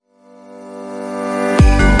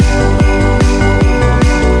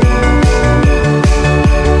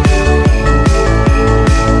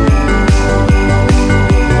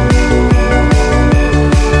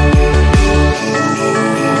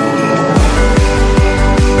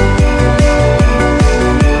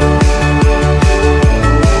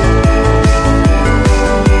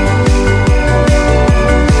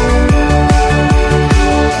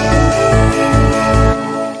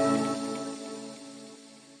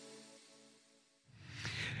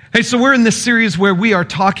Hey, so we're in this series where we are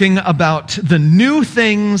talking about the new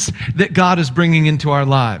things that God is bringing into our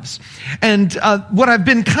lives. And what I've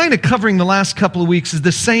been kind of covering the last couple of weeks is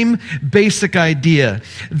the same basic idea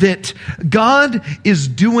that God is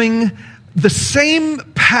doing the same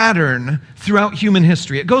pattern throughout human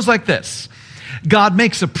history. It goes like this. God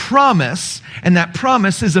makes a promise, and that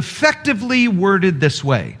promise is effectively worded this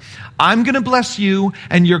way. I'm going to bless you,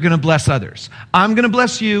 and you're going to bless others. I'm going to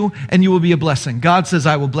bless you, and you will be a blessing. God says,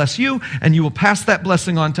 I will bless you, and you will pass that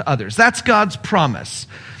blessing on to others. That's God's promise.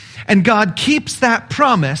 And God keeps that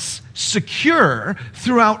promise secure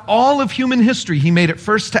throughout all of human history. He made it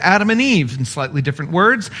first to Adam and Eve in slightly different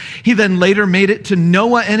words. He then later made it to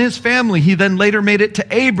Noah and his family. He then later made it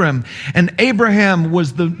to Abram. And Abraham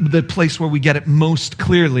was the place where we get it most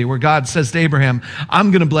clearly, where God says to Abraham,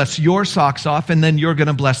 I'm going to bless your socks off, and then you're going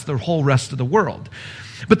to bless the whole rest of the world.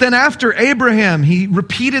 But then after Abraham, he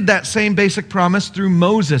repeated that same basic promise through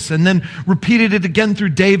Moses, and then repeated it again through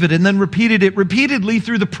David, and then repeated it repeatedly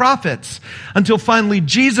through the prophets, until finally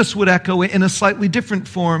Jesus would echo it in a slightly different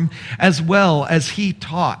form as well as he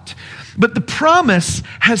taught. But the promise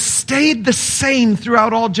has stayed the same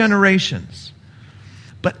throughout all generations.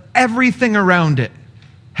 But everything around it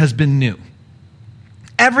has been new.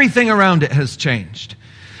 Everything around it has changed.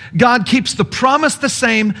 God keeps the promise the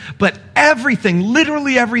same, but everything,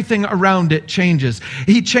 literally everything around it changes.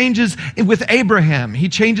 He changes with Abraham. He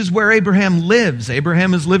changes where Abraham lives.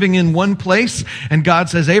 Abraham is living in one place, and God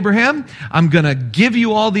says, Abraham, I'm going to give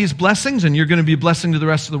you all these blessings, and you're going to be a blessing to the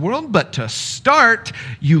rest of the world. But to start,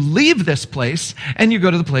 you leave this place, and you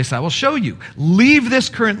go to the place I will show you. Leave this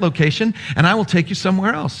current location, and I will take you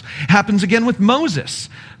somewhere else. Happens again with Moses.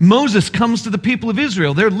 Moses comes to the people of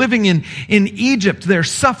Israel. They're living in Egypt. They're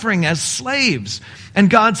suffering as slaves. And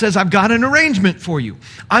God says, I've got an arrangement for you.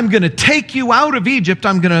 I'm going to take you out of Egypt.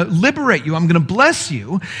 I'm going to liberate you. I'm going to bless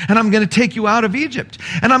you. And I'm going to take you out of Egypt.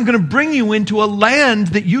 And I'm going to bring you into a land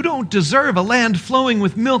that you don't deserve, a land flowing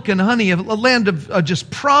with milk and honey, a land of just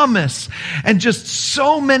promise and just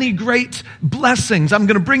so many great blessings. I'm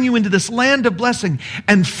going to bring you into this land of blessing.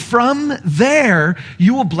 And from there,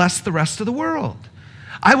 you will bless the rest of the world.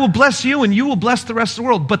 I will bless you and you will bless the rest of the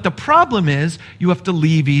world. But the problem is you have to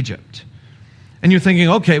leave Egypt. And you're thinking,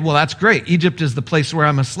 okay, well, that's great. Egypt is the place where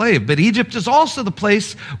I'm a slave. But Egypt is also the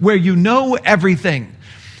place where you know everything.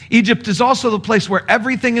 Egypt is also the place where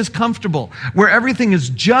everything is comfortable, where everything is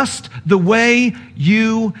just the way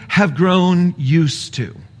you have grown used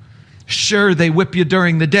to. Sure, they whip you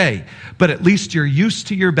during the day, but at least you're used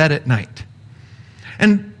to your bed at night.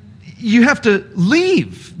 And you have to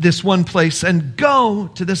leave this one place and go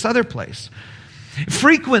to this other place.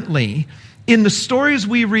 Frequently, in the stories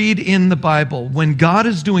we read in the Bible, when God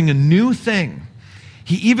is doing a new thing,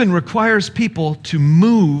 he even requires people to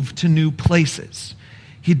move to new places.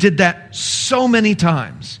 He did that so many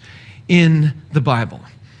times in the Bible.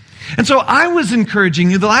 And so I was encouraging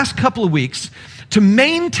you the last couple of weeks to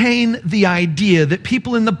maintain the idea that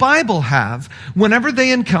people in the Bible have whenever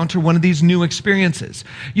they encounter one of these new experiences.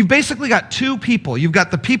 You've basically got two people. You've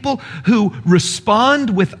got the people who respond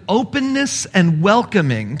with openness and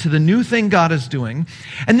welcoming to the new thing God is doing.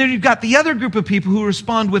 And then you've got the other group of people who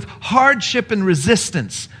respond with hardship and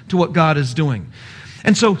resistance to what God is doing.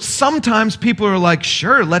 And so sometimes people are like,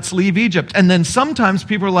 sure, let's leave Egypt. And then sometimes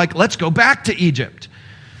people are like, let's go back to Egypt.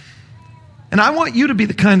 And I want you to be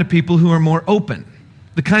the kind of people who are more open,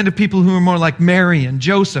 the kind of people who are more like Mary and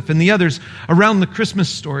Joseph and the others around the Christmas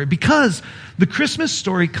story, because the Christmas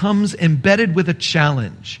story comes embedded with a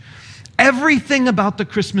challenge. Everything about the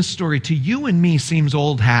Christmas story to you and me seems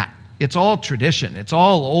old hat. It's all tradition. It's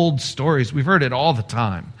all old stories. We've heard it all the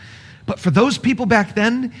time. But for those people back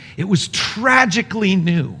then, it was tragically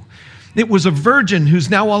new. It was a virgin who's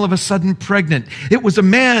now all of a sudden pregnant. It was a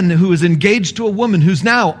man who is engaged to a woman who's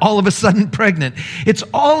now all of a sudden pregnant. It's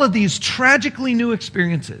all of these tragically new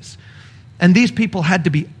experiences. And these people had to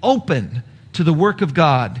be open to the work of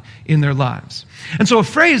God in their lives. And so a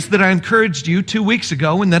phrase that I encouraged you 2 weeks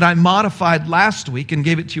ago and that I modified last week and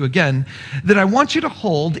gave it to you again, that I want you to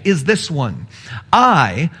hold is this one.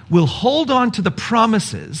 I will hold on to the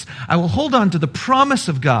promises. I will hold on to the promise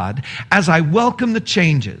of God as I welcome the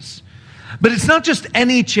changes. But it's not just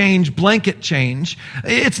any change, blanket change.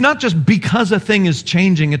 It's not just because a thing is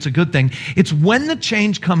changing, it's a good thing. It's when the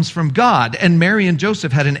change comes from God. And Mary and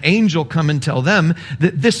Joseph had an angel come and tell them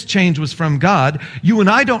that this change was from God. You and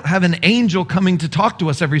I don't have an angel coming to talk to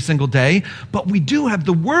us every single day, but we do have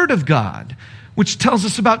the Word of God, which tells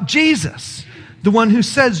us about Jesus. The one who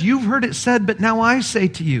says, you've heard it said, but now I say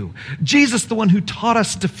to you. Jesus, the one who taught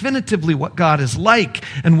us definitively what God is like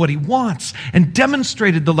and what he wants and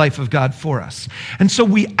demonstrated the life of God for us. And so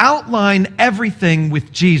we outline everything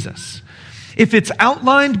with Jesus. If it's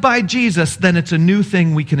outlined by Jesus, then it's a new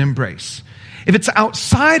thing we can embrace. If it's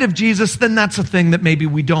outside of Jesus, then that's a thing that maybe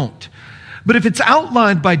we don't. But if it's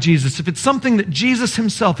outlined by Jesus, if it's something that Jesus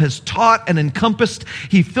himself has taught and encompassed,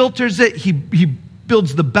 he filters it, he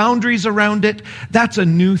builds the boundaries around it, that's a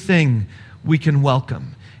new thing we can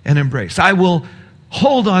welcome and embrace. I will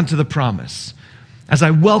hold on to the promise as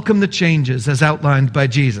I welcome the changes as outlined by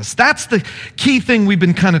Jesus. That's the key thing we've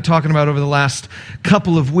been kind of talking about over the last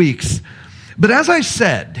couple of weeks. But as I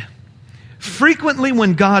said, frequently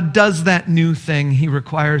when God does that new thing, he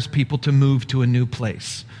requires people to move to a new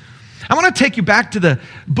place. I want to take you back to the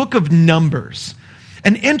book of Numbers,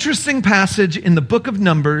 an interesting passage in the book of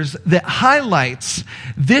Numbers that highlights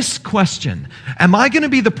this question. Am I going to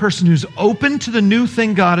be the person who's open to the new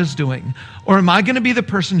thing God is doing, or am I going to be the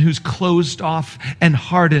person who's closed off and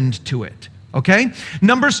hardened to it? Okay?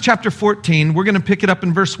 Numbers chapter 14, we're going to pick it up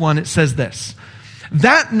in verse 1. It says this: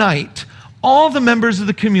 that night, all the members of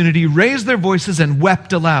the community raised their voices and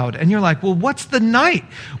wept aloud. And you're like, well, what's the night?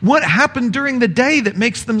 What happened during the day that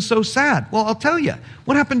makes them so sad? Well, I'll tell you.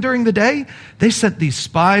 What happened during the day? They sent these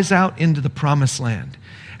spies out into the promised land.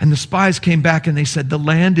 And the spies came back and they said, the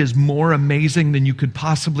land is more amazing than you could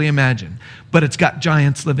possibly imagine, but it's got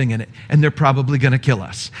giants living in it, and they're probably going to kill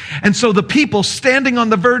us. And so the people standing on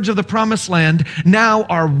the verge of the promised land now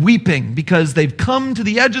are weeping because they've come to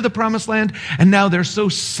the edge of the promised land, and now they're so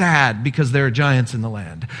sad because there are giants in the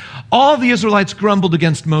land. All the Israelites grumbled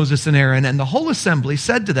against Moses and Aaron, and the whole assembly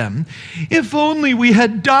said to them, if only we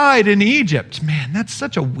had died in Egypt. Man, that's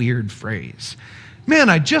such a weird phrase. Man,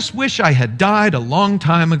 I just wish I had died a long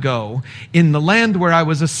time ago in the land where I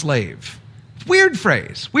was a slave. Weird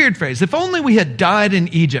phrase. If only we had died in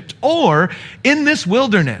Egypt or in this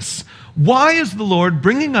wilderness. Why is the Lord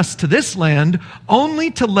bringing us to this land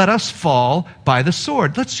only to let us fall by the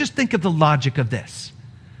sword? Let's just think of the logic of this.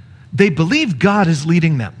 They believe God is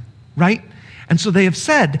leading them, right? And so they have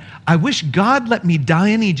said, I wish God let me die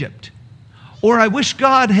in Egypt, or I wish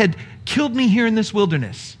God had killed me here in this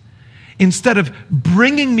wilderness, instead of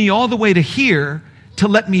bringing me all the way to here to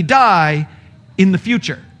let me die in the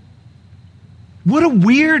future. What a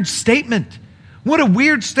weird statement. What a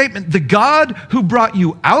weird statement. The God who brought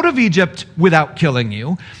you out of Egypt without killing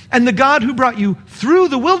you, and the God who brought you through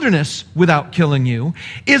the wilderness without killing you,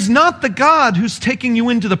 is not the God who's taking you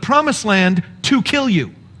into the promised land to kill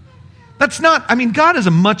you. God is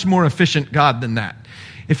a much more efficient God than that.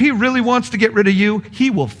 If he really wants to get rid of you,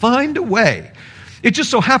 he will find a way. It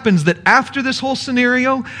just so happens that after this whole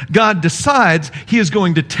scenario, God decides he is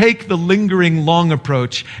going to take the lingering long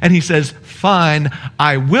approach, and he says, fine,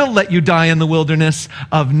 I will let you die in the wilderness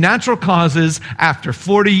of natural causes after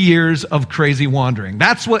 40 years of crazy wandering.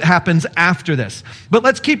 That's what happens after this. But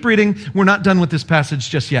let's keep reading. We're not done with this passage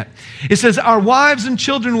just yet. It says, our wives and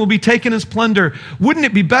children will be taken as plunder. Wouldn't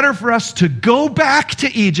it be better for us to go back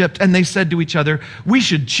to Egypt? And they said to each other, we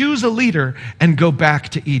should choose a leader and go back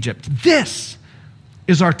to Egypt. This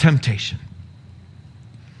is our temptation.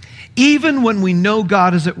 Even when we know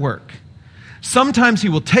God is at work, sometimes he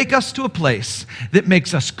will take us to a place that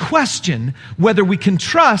makes us question whether we can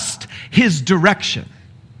trust his direction.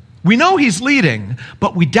 We know he's leading,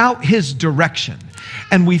 but we doubt his direction.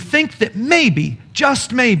 And we think that maybe,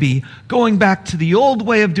 just maybe, going back to the old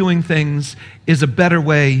way of doing things is a better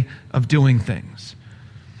way of doing things.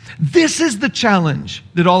 This is the challenge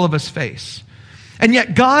that all of us face. And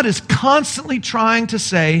yet God is constantly trying to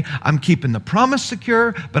say, I'm keeping the promise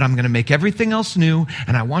secure, but I'm going to make everything else new,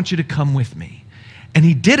 and I want you to come with me. And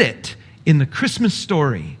he did it in the Christmas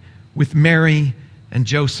story with Mary and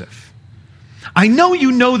Joseph. I know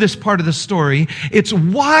you know this part of the story. It's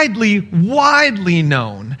widely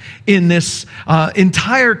known in this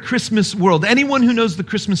entire Christmas world. Anyone who knows the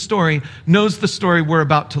Christmas story knows the story we're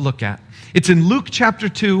about to look at. It's in Luke chapter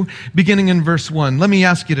 2, beginning in verse 1. Let me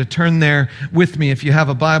ask you to turn there with me if you have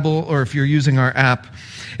a Bible or if you're using our app.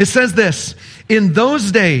 It says this: in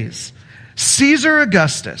those days, Caesar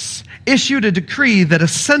Augustus issued a decree that a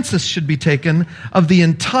census should be taken of the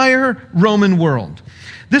entire Roman world.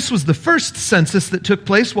 This was the first census that took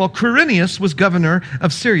place while Quirinius was governor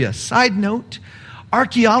of Syria. Side note,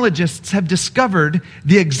 archaeologists have discovered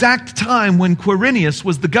the exact time when Quirinius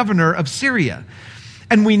was the governor of Syria.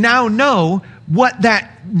 And we now know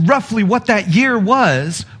roughly what that year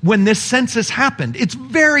was when this census happened. It's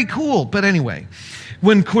very cool. But anyway,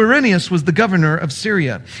 when Quirinius was the governor of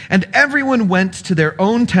Syria, and everyone went to their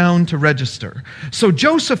own town to register. So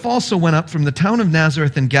Joseph also went up from the town of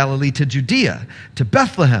Nazareth in Galilee to Judea, to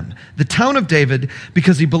Bethlehem, the town of David,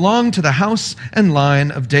 because he belonged to the house and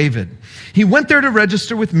line of David. He went there to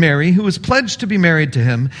register with Mary, who was pledged to be married to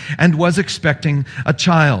him and was expecting a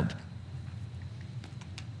child.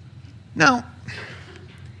 Now,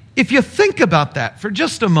 if you think about that for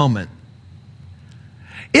just a moment,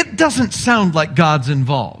 it doesn't sound like God's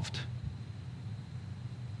involved.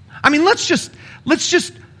 I mean, let's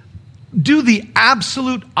just do the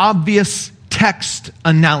absolute obvious text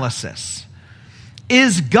analysis.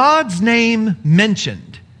 Is God's name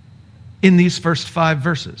mentioned in these first 5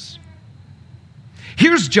 verses?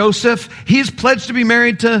 Here's Joseph. He's pledged to be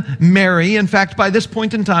married to Mary. In fact, by this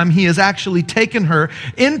point in time, he has actually taken her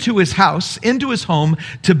into his house, into his home,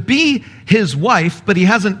 to be his wife, but he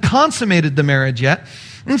hasn't consummated the marriage yet.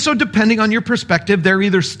 And so depending on your perspective, they're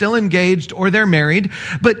either still engaged or they're married,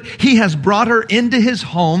 but he has brought her into his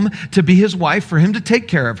home to be his wife, for him to take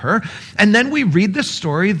care of her. And then we read this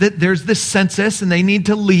story that there's this census and they need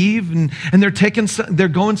to leave and they're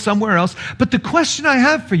going somewhere else. But the question I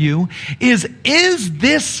have for you is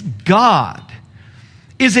this God?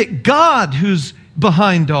 Is it God who's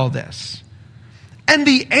behind all this? And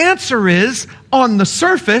the answer is, on the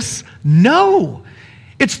surface, no.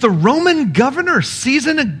 It's the Roman governor,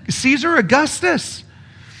 Caesar Augustus.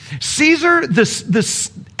 Caesar,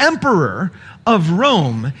 this emperor of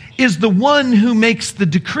Rome, is the one who makes the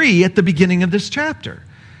decree at the beginning of this chapter.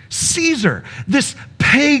 Caesar, this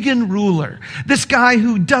pagan ruler, this guy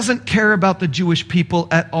who doesn't care about the Jewish people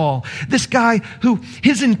at all, this guy who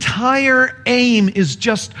his entire aim is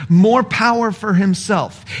just more power for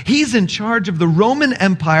himself. He's in charge of the Roman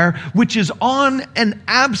Empire, which is on an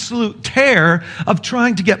absolute tear of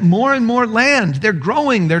trying to get more and more land. They're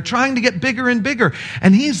growing, they're trying to get bigger and bigger.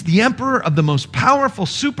 And he's the emperor of the most powerful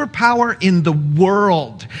superpower in the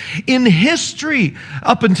world, in history,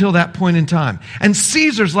 up until that point in time. And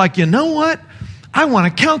Caesar's like, you know what? I want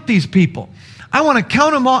to count these people. I want to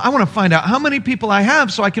count them all. I want to find out how many people I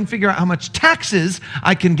have so I can figure out how much taxes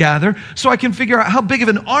I can gather, so I can figure out how big of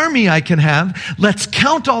an army I can have. Let's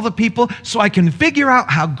count all the people so I can figure out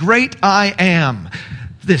how great I am.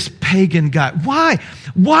 This pagan guy. Why?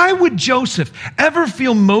 Why would Joseph ever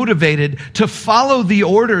feel motivated to follow the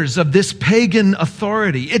orders of this pagan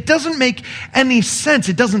authority? It doesn't make any sense.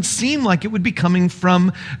 It doesn't seem like it would be coming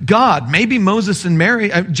from God. Maybe Joseph and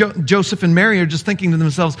Mary are just thinking to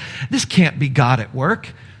themselves, this can't be God at work.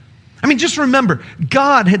 I mean, just remember,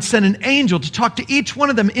 God had sent an angel to talk to each one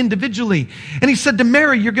of them individually. And he said to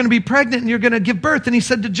Mary, you're going to be pregnant and you're going to give birth. And he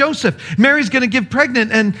said to Joseph, Mary's going to get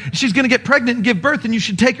pregnant and she's going to get pregnant and give birth, and you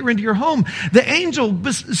should take her into your home. The angel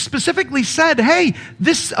specifically said, hey,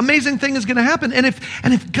 this amazing thing is going to happen. And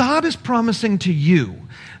if God is promising to you,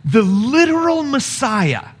 the literal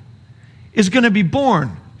Messiah is going to be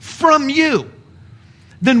born from you,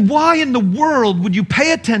 then why in the world would you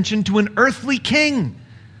pay attention to an earthly king?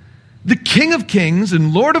 The King of Kings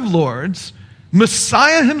and Lord of Lords,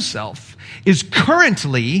 Messiah himself, is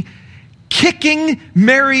currently kicking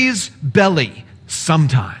Mary's belly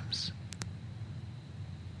sometimes.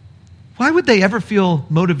 Why would they ever feel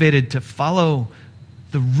motivated to follow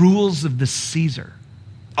the rules of the Caesar?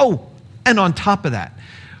 Oh, and on top of that,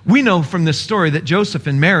 we know from this story that Joseph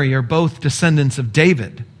and Mary are both descendants of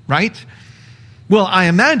David, right? Well, I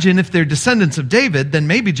imagine if they're descendants of David, then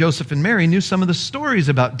maybe Joseph and Mary knew some of the stories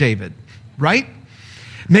about David, right?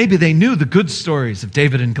 Maybe they knew the good stories of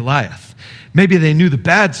David and Goliath. Maybe they knew the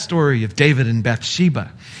bad story of David and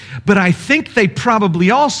Bathsheba. But I think they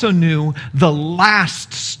probably also knew the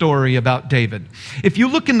last story about David. If you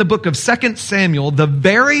look in the book of 2 Samuel, the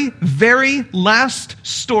very, very last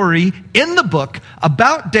story in the book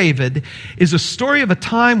about David is a story of a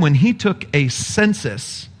time when he took a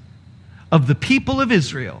census of the people of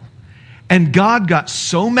Israel, and God got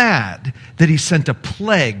so mad that he sent a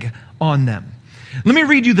plague on them. Let me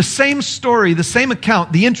read you the same story, the same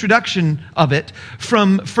account, the introduction of it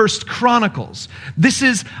from 1 Chronicles. This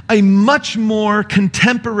is a much more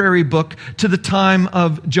contemporary book to the time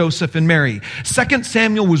of Joseph and Mary. 2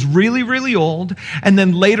 Samuel was really, really old, and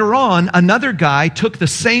then later on, another guy took the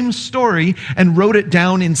same story and wrote it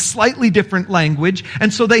down in slightly different language,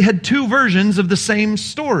 and so they had two versions of the same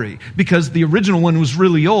story, because the original one was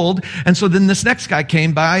really old, and so then this next guy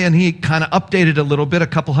came by and he kind of updated a little bit a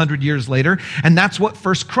couple hundred years later, and that's what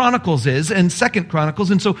 1 Chronicles is and 2 Chronicles.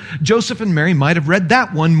 And so Joseph and Mary might have read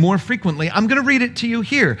that one more frequently. I'm going to read it to you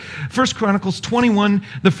here. 1 Chronicles 21,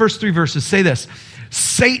 the first 3 verses say this.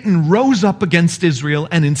 Satan rose up against Israel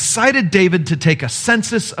and incited David to take a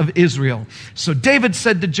census of Israel. So David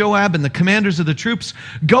said to Joab and the commanders of the troops,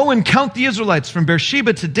 "Go and count the Israelites from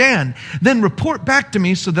Beersheba to Dan. Then report back to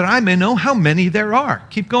me so that I may know how many there are."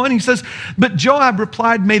 Keep going. He says, but Joab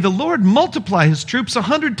replied, "May the Lord multiply his troops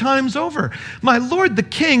 100 times over. My lord the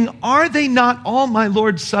king, are they not all my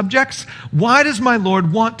lord's subjects? Why does my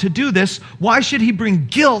lord want to do this? Why should he bring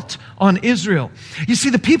guilt on Israel?" You see,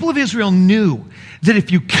 the people of Israel knew that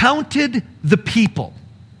if you counted the people,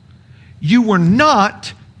 you were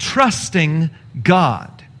not trusting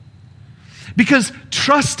God. Because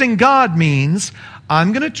trusting God means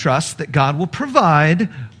I'm going to trust that God will provide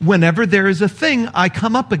whenever there is a thing I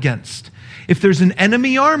come up against. If there's an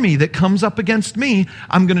enemy army that comes up against me,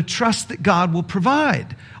 I'm going to trust that God will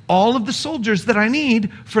provide all of the soldiers that I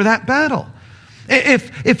need for that battle.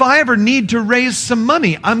 If I ever need to raise some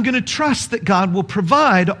money, I'm going to trust that God will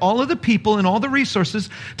provide all of the people and all the resources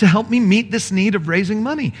to help me meet this need of raising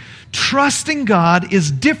money. Trusting God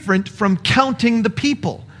is different from counting the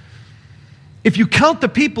people. If you count the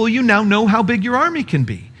people, you now know how big your army can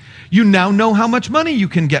be. You now know how much money you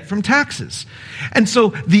can get from taxes. And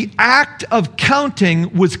so the act of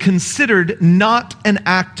counting was considered not an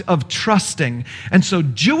act of trusting. And so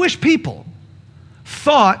Jewish people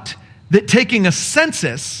thought that taking a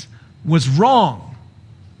census was wrong.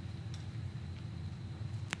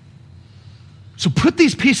 So put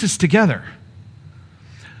these pieces together.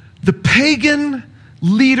 The pagan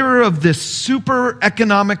leader of this super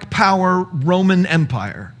economic power Roman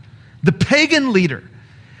Empire, the pagan leader,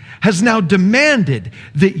 has now demanded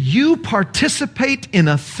that you participate in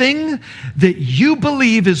a thing that you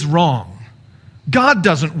believe is wrong. God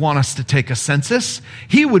doesn't want us to take a census.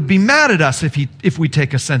 He would be mad at us if we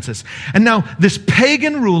take a census. And now this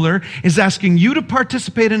pagan ruler is asking you to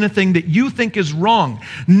participate in a thing that you think is wrong.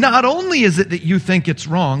 Not only is it that you think it's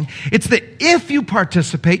wrong, it's that if you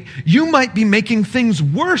participate, you might be making things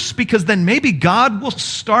worse, because then maybe God will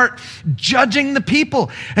start judging the people,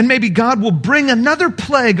 and maybe God will bring another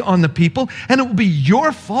plague on the people, and it will be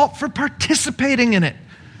your fault for participating in it.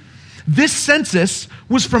 This census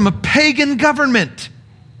was from a pagan government,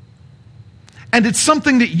 and it's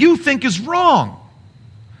something that you think is wrong.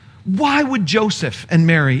 Why would Joseph and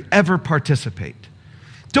Mary ever participate?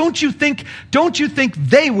 Don't you think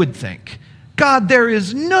they would think, God, there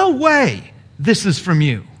is no way this is from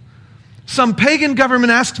you. Some pagan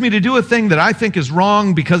government asks me to do a thing that I think is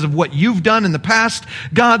wrong because of what you've done in the past.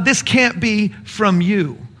 God, this can't be from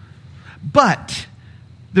you. But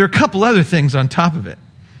there are a couple other things on top of it.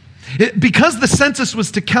 Because the census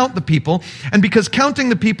was to count the people, and because counting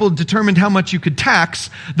the people determined how much you could tax,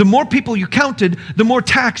 the more people you counted, the more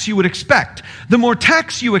tax you would expect. The more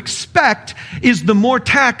tax you expect is the more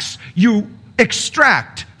tax you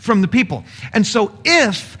extract from the people. And so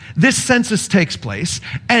if this census takes place,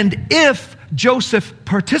 and if Joseph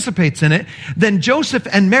participates in it, then Joseph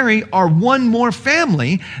and Mary are one more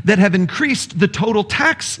family that have increased the total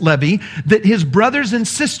tax levy that his brothers and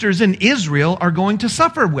sisters in Israel are going to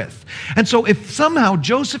suffer with. And so if somehow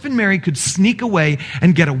Joseph and Mary could sneak away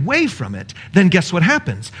and get away from it, then guess what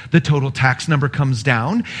happens? The total tax number comes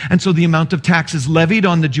down, and so the amount of taxes levied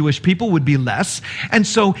on the Jewish people would be less. And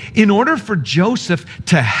so in order for Joseph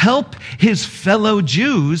to help his fellow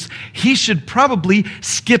Jews, he should probably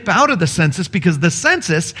skip out of the census, because the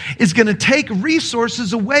census is going to take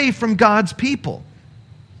resources away from God's people.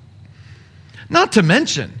 Not to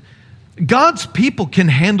mention, God's people can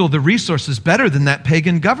handle the resources better than that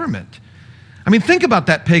pagan government. I mean, think about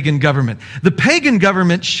that pagan government. The pagan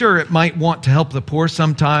government, sure, it might want to help the poor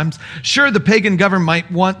sometimes. Sure, the pagan government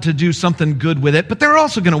might want to do something good with it, but they're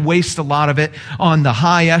also going to waste a lot of it on the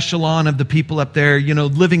high echelon of the people up there,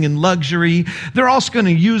 living in luxury. They're also going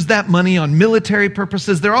to use that money on military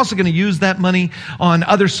purposes. They're also going to use that money on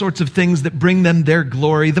other sorts of things that bring them their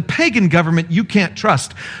glory. The pagan government you can't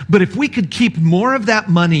trust. But if we could keep more of that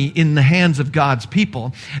money in the hands of God's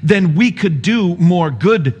people, then we could do more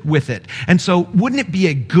good with it. And so wouldn't it be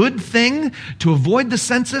a good thing to avoid the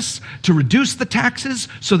census, to reduce the taxes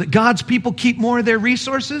so that God's people keep more of their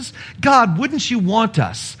resources? God, wouldn't you want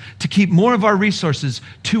us to keep more of our resources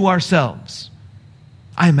to ourselves?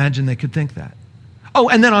 I imagine they could think that. Oh,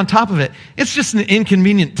 and then on top of it, it's just an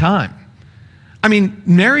inconvenient time. I mean,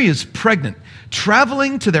 Mary is pregnant,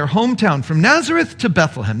 traveling to their hometown from Nazareth to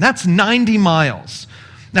Bethlehem. That's 90 miles.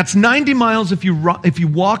 That's 90 miles if you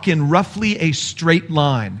walk in roughly a straight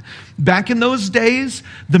line. Back in those days,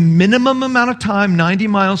 the minimum amount of time 90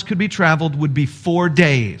 miles could be traveled would be 4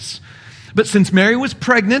 days. But since Mary was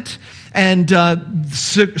pregnant and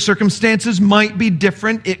circumstances might be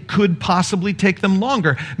different, it could possibly take them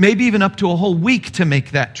longer, maybe even up to a whole week to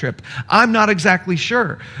make that trip. I'm not exactly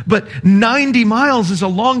sure. But 90 miles is a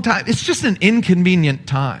long time. It's just an inconvenient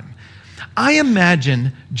time. I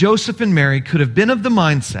imagine Joseph and Mary could have been of the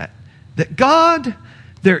mindset that, God,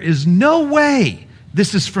 there is no way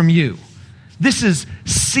this is from you. This is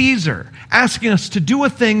Caesar asking us to do a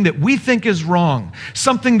thing that we think is wrong,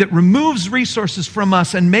 something that removes resources from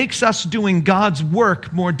us and makes us doing God's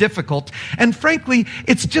work more difficult. And frankly,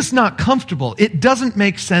 it's just not comfortable. It doesn't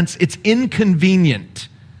make sense. It's inconvenient.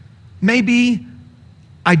 Maybe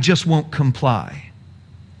I just won't comply.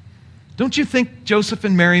 Don't you think Joseph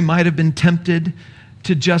and Mary might have been tempted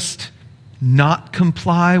to just not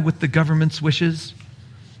comply with the government's wishes?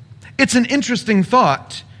 It's an interesting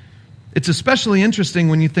thought. It's especially interesting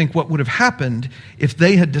when you think what would have happened if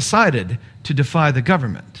they had decided to defy the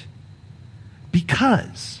government.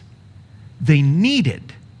 Because they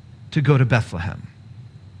needed to go to Bethlehem.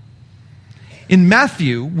 In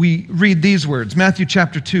Matthew, we read these words. Matthew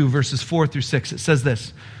chapter 2, verses 4 through 6. It says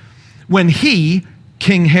this: When he,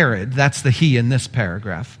 King Herod, that's the he in this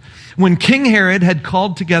paragraph, when King Herod had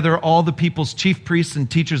called together all the people's chief priests and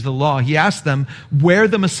teachers of the law, he asked them where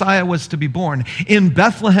the Messiah was to be born. In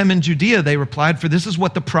Bethlehem in Judea, they replied, for this is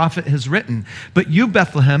what the prophet has written. But you,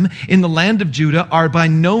 Bethlehem, in the land of Judah, are by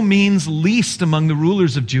no means least among the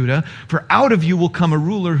rulers of Judah, for out of you will come a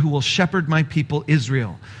ruler who will shepherd my people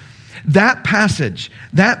Israel. That passage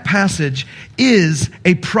is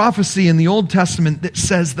a prophecy in the Old Testament that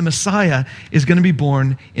says the Messiah is going to be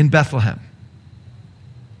born in Bethlehem.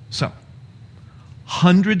 So,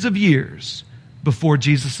 hundreds of years before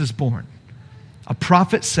Jesus is born, a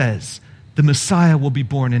prophet says the Messiah will be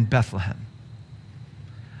born in Bethlehem.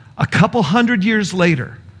 A couple hundred years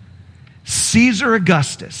later, Caesar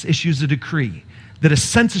Augustus issues a decree that a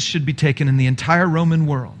census should be taken in the entire Roman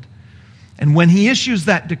world. And when he issues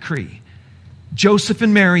that decree, Joseph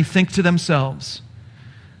and Mary think to themselves,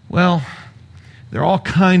 well, there are all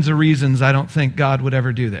kinds of reasons I don't think God would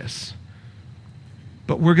ever do this.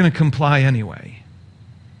 But we're going to comply anyway.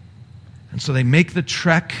 And so they make the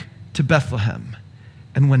trek to Bethlehem.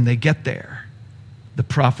 And when they get there, the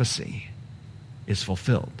prophecy is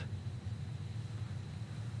fulfilled.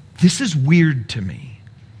 This is weird to me.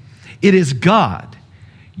 It is God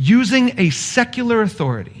using a secular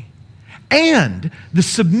authority and the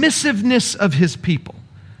submissiveness of his people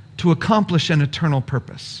to accomplish an eternal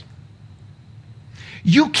purpose.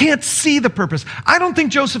 You can't see the purpose. I don't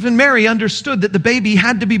think Joseph and Mary understood that the baby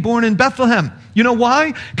had to be born in Bethlehem. You know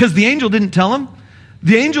why? Because the angel didn't tell them.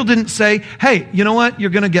 The angel didn't say, hey, you know what? You're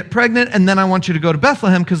going to get pregnant, and then I want you to go to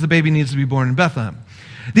Bethlehem because the baby needs to be born in Bethlehem.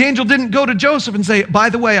 The angel didn't go to Joseph and say, by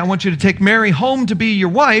the way, I want you to take Mary home to be your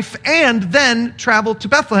wife and then travel to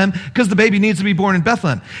Bethlehem because the baby needs to be born in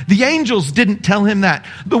Bethlehem. The angels didn't tell him that.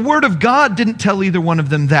 The word of God didn't tell either one of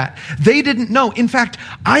them that. They didn't know. In fact,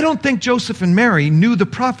 I don't think Joseph and Mary knew the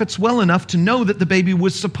prophets well enough to know that the baby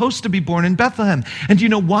was supposed to be born in Bethlehem. And do you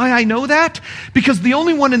know why I know that? Because the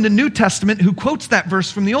only one in the New Testament who quotes that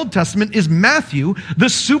verse from the Old Testament is Matthew, the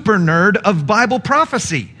super nerd of Bible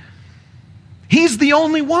prophecy. He's the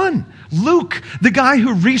only one. Luke, the guy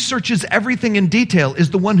who researches everything in detail, is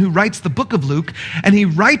the one who writes the book of Luke, and he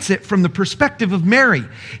writes it from the perspective of Mary.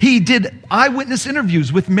 He did eyewitness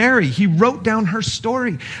interviews with Mary. He wrote down her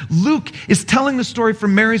story. Luke is telling the story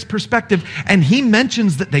from Mary's perspective, and he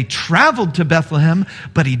mentions that they traveled to Bethlehem,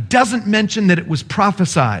 but he doesn't mention that it was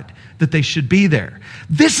prophesied that they should be there.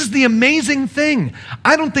 This is the amazing thing.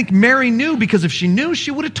 I don't think Mary knew, because if she knew, she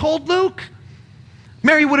would have told Luke.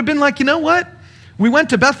 Mary would have been like, you know what? We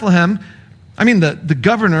went to Bethlehem. I mean, the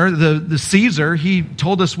governor, the Caesar, he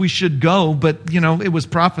told us we should go, but, it was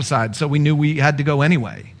prophesied, so we knew we had to go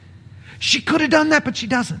anyway. She could have done that, but she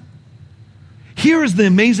doesn't. Here is the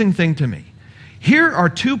amazing thing to me. Here are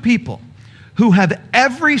two people who have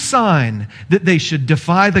every sign that they should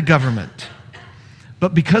defy the government.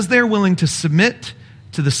 But because they're willing to submit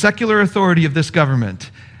to the secular authority of this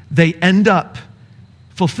government, they end up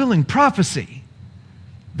fulfilling prophecy.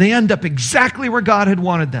 They end up exactly where God had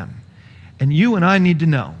wanted them. And you and I need to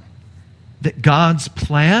know that God's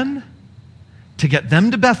plan to get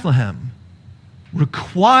them to Bethlehem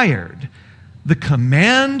required the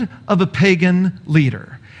command of a pagan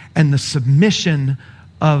leader and the submission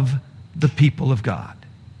of the people of God.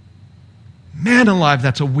 Man alive,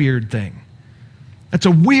 that's a weird thing. That's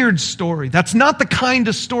a weird story. That's not the kind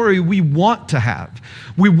of story we want to have.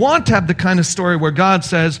 We want to have the kind of story where God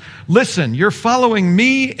says, listen, you're following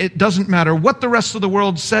me. It doesn't matter what the rest of the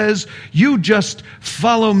world says. You just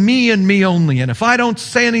follow me and me only. And if I don't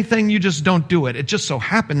say anything, you just don't do it. It just so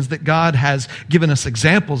happens that God has given us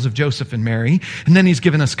examples of Joseph and Mary. And then he's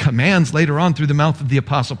given us commands later on through the mouth of the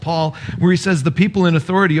Apostle Paul, where he says, the people in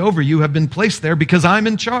authority over you have been placed there because I'm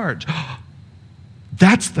in charge.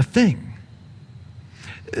 That's the thing.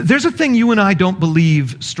 There's a thing you and I don't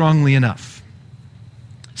believe strongly enough.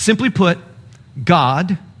 Simply put,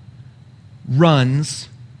 God runs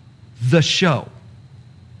the show.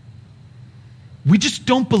 We just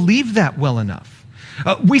don't believe that well enough.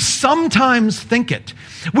 We sometimes think it.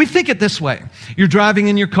 We think it this way. You're driving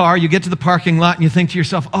in your car, you get to the parking lot, and you think to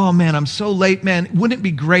yourself, oh man, I'm so late, man. Wouldn't it be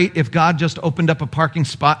great if God just opened up a parking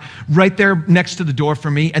spot right there next to the door for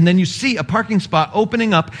me? And then you see a parking spot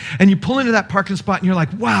opening up, and you pull into that parking spot, and you're like,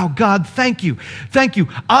 wow, God, thank you. Thank you.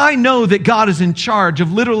 I know that God is in charge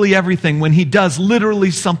of literally everything when he does literally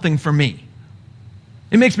something for me.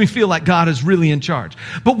 It makes me feel like God is really in charge.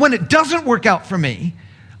 But when it doesn't work out for me,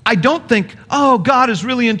 I don't think, oh, God is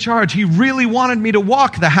really in charge. He really wanted me to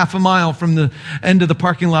walk the half a mile from the end of the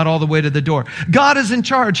parking lot all the way to the door. God is in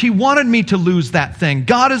charge. He wanted me to lose that thing.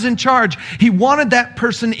 God is in charge. He wanted that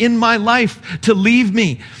person in my life to leave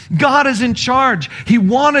me. God is in charge. He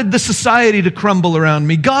wanted the society to crumble around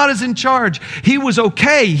me. God is in charge. He was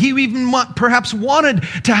okay. He even perhaps wanted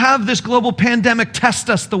to have this global pandemic test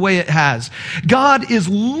us the way it has. God is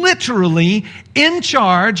literally in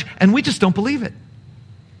charge, and we just don't believe it.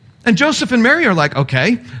 And Joseph and Mary are like,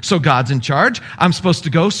 okay, so God's in charge. I'm supposed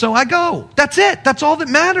to go, so I go. That's it. That's all that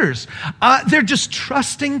matters. They're just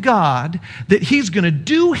trusting God that he's going to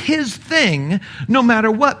do his thing no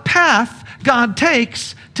matter what path God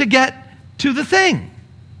takes to get to the thing.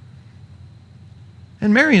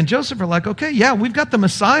 And Mary and Joseph are like, okay, yeah, we've got the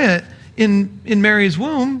Messiah in Mary's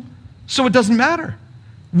womb, so it doesn't matter.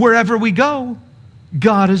 Wherever we go,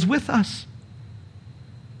 God is with us.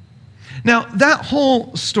 Now, that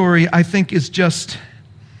whole story, I think, is just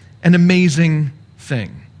an amazing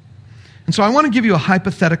thing. And so I want to give you a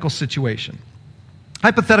hypothetical situation.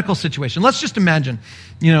 Hypothetical situation. Let's just imagine,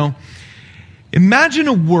 imagine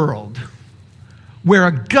a world where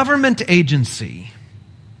a government agency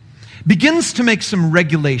begins to make some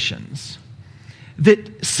regulations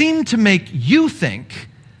that seem to make you think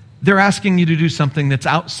they're asking you to do something that's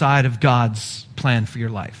outside of God's plan for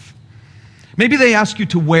your life. Maybe they ask you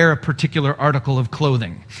to wear a particular article of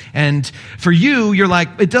clothing. And for you, you're like,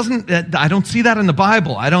 I don't see that in the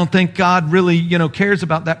Bible. I don't think God really, cares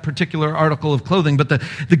about that particular article of clothing. But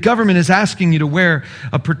the government is asking you to wear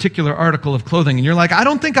a particular article of clothing. And you're like, I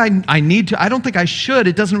don't think I need to. I don't think I should.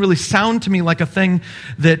 It doesn't really sound to me like a thing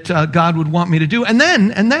that God would want me to do. And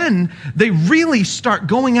then they really start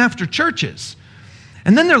going after churches.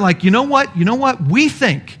 And then they're like, you know what? We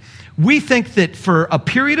think that for a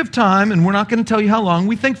period of time, and we're not going to tell you how long,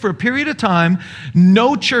 we think for a period of time,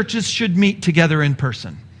 no churches should meet together in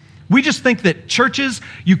person. We just think that churches,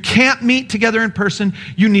 you can't meet together in person.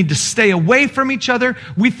 You need to stay away from each other.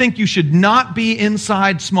 We think you should not be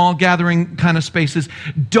inside small gathering kind of spaces.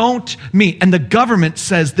 Don't meet. And the government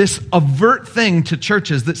says this overt thing to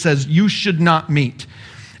churches that says you should not meet.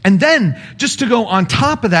 And then, just to go on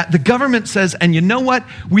top of that, the government says, and you know what?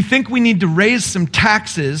 We think we need to raise some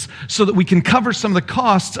taxes so that we can cover some of the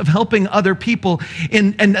costs of helping other people.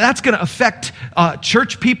 And that's going to affect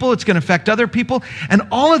church people. It's going to affect other people. And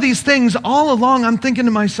all of these things, all along, I'm thinking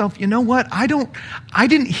to myself, you know what? I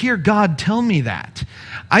didn't hear God tell me that.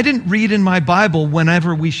 I didn't read in my Bible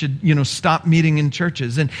whenever we should, stop meeting in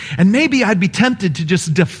churches. And maybe I'd be tempted to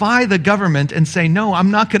just defy the government and say, no, I'm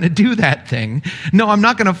not going to do that thing. No, I'm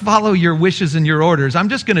not going to follow your wishes and your orders. I'm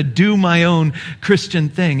just going to do my own Christian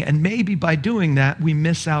thing. And maybe by doing that, we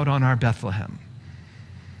miss out on our Bethlehem.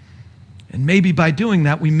 And maybe by doing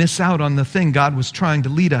that, we miss out on the thing God was trying to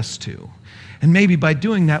lead us to. And maybe by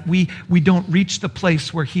doing that, we don't reach the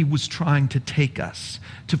place where he was trying to take us,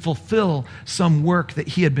 to fulfill some work that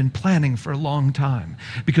he had been planning for a long time.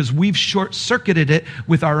 Because we've short-circuited it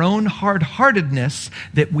with our own hard-heartedness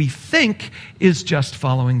that we think is just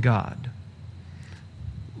following God.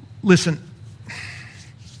 Listen,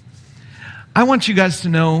 I want you guys to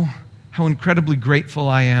know how incredibly grateful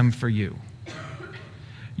I am for you.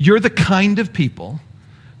 You're the kind of people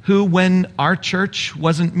who, when our church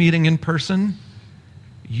wasn't meeting in person,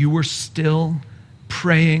 you were still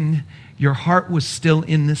praying. Your heart was still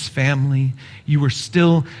in this family. You were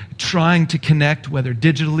still trying to connect, whether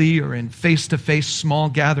digitally or in face-to-face small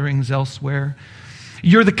gatherings elsewhere.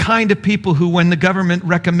 You're the kind of people who, when the government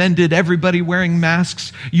recommended everybody wearing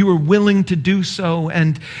masks, you were willing to do so,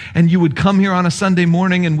 and you would come here on a Sunday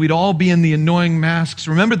morning and we'd all be in the annoying masks.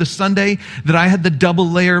 Remember the Sunday that I had the double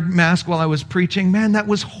layer mask while I was preaching? Man, that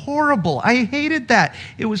was horrible. I hated that.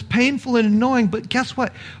 It was painful and annoying, but guess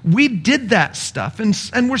what? We did that stuff,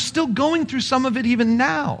 and we're still going through some of it even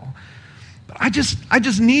now. But I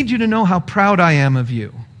just need you to know how proud I am of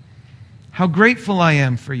you, how grateful I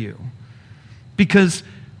am for you. Because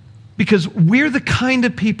we're the kind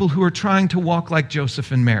of people who are trying to walk like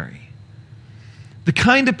Joseph and Mary. The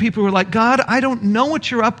kind of people who are like, God, I don't know what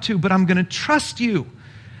you're up to, but I'm going to trust you.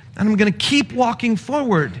 And I'm going to keep walking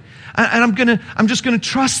forward. And I'm just going to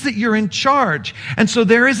trust that you're in charge. And so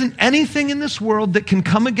there isn't anything in this world that can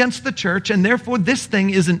come against the church, and therefore this thing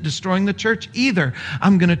isn't destroying the church either.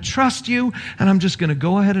 I'm going to trust you, and I'm just going to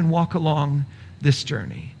go ahead and walk along this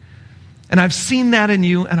journey. And I've seen that in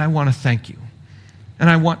you, and I want to thank you. And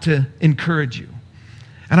I want to encourage you.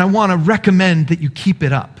 And I want to recommend that you keep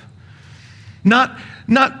it up. Not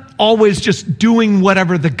always just doing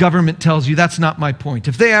whatever the government tells you. That's not my point.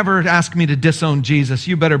 If they ever ask me to disown Jesus,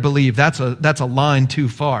 you better believe that's a line too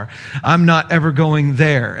far. I'm not ever going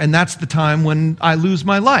there. And that's the time when I lose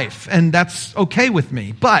my life. And that's okay with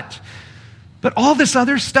me. But all this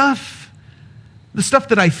other stuff, the stuff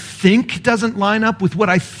that I think doesn't line up with what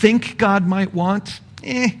I think God might want,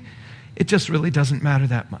 it just really doesn't matter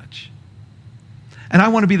that much. And I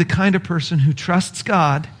want to be the kind of person who trusts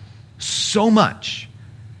God so much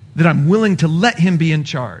that I'm willing to let him be in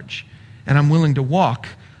charge. And I'm willing to walk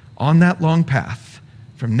on that long path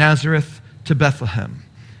from Nazareth to Bethlehem,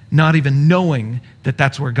 not even knowing that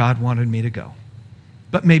that's where God wanted me to go,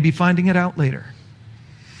 but maybe finding it out later.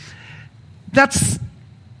 That's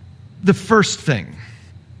the first thing.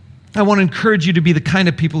 I want to encourage you to be the kind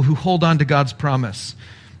of people who hold on to God's promise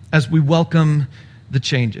as we welcome the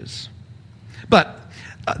changes. But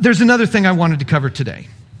there's another thing I wanted to cover today.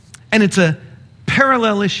 And it's a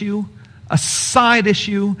parallel issue, a side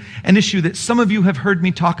issue, an issue that some of you have heard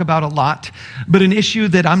me talk about a lot, but an issue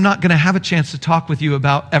that I'm not going to have a chance to talk with you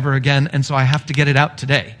about ever again, and so I have to get it out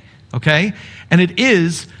today, okay? And it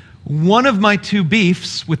is one of my two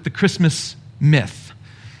beefs with the Christmas myth,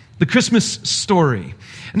 the Christmas story.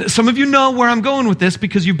 And some of you know where I'm going with this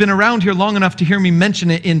because you've been around here long enough to hear me mention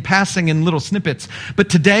it in passing in little snippets. But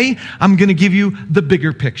today, I'm going to give you the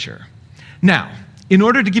bigger picture. Now, in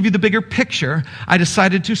order to give you the bigger picture, I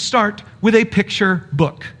decided to start with a picture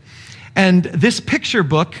book. And this picture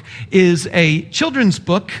book is a children's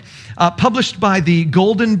book published by the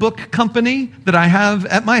Golden Book Company that I have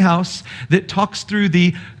at my house that talks through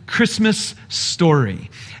the Christmas story.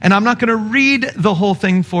 And I'm not going to read the whole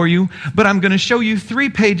thing for you, but I'm going to show you 3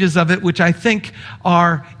 pages of it, which I think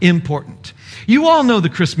are important. You all know the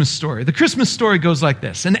Christmas story. The Christmas story goes like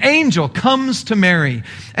this. An angel comes to Mary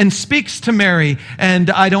and speaks to Mary, and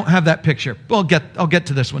I don't have that picture. I'll get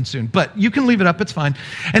to this one soon, but you can leave it up. It's fine.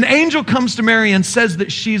 An angel comes to Mary and says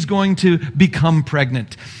that she's going to become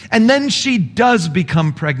pregnant. And then she does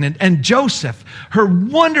become pregnant, and Joseph, her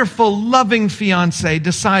wonderful, loving fiance,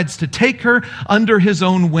 decides to take her under his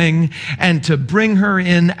own wing and to bring her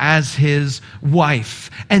in as his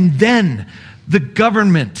wife. And then the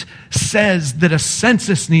government says that a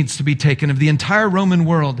census needs to be taken of the entire Roman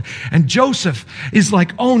world. And Joseph is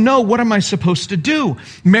like, oh no, what am I supposed to do?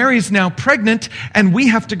 Mary's now pregnant and we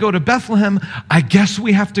have to go to Bethlehem. I guess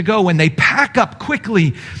we have to go. And they pack up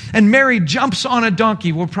quickly. And Mary jumps on a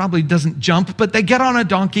donkey. Well, probably doesn't jump, but they get on a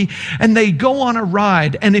donkey and they go on a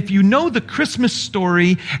ride. And if you know the Christmas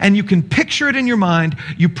story and you can picture it in your mind,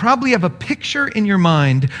 you probably have a picture in your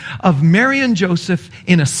mind of Mary and Joseph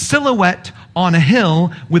in a silhouette on a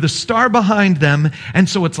hill with a star behind them. And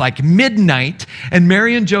so it's like midnight, and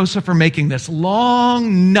Mary and Joseph are making this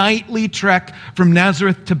long nightly trek from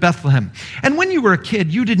Nazareth to Bethlehem. And when you were a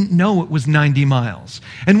kid, you didn't know it was 90 miles.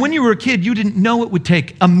 And when you were a kid, you didn't know it would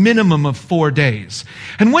take a minimum of 4 days.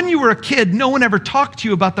 And when you were a kid, no one ever talked to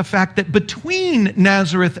you about the fact that between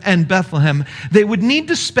Nazareth and Bethlehem, they would need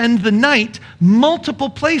to spend the night multiple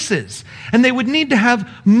places. And they would need to have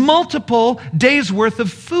multiple days' worth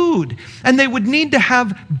of food. And they would need to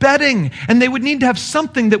have bedding, and they would need to have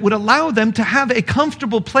something that would allow them to have a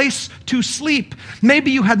comfortable place to sleep. Maybe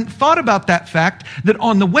you hadn't thought about that fact, that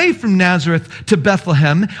on the way from Nazareth to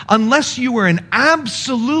Bethlehem, unless you were an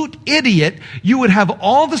absolute idiot, you would have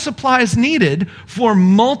all the supplies needed for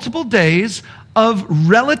multiple days of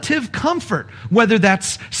relative comfort, whether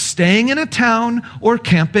that's staying in a town or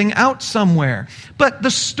camping out somewhere. But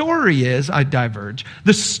the story is, I diverge,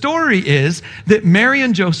 the story is that Mary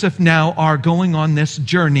and Joseph now are going on this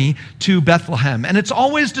journey to Bethlehem. And it's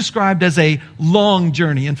always described as a long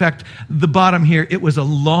journey. In fact, the bottom here, it was a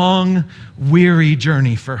long, weary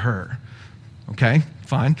journey for her. Okay?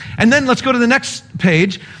 Fine. And then let's go to the next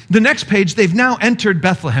page. The next page, they've now entered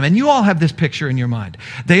Bethlehem. And you all have this picture in your mind.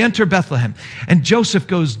 They enter Bethlehem. And Joseph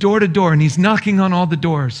goes door to door and he's knocking on all the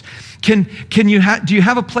doors. Do you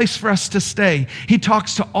have a place for us to stay? He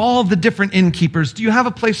talks to all the different innkeepers. Do you have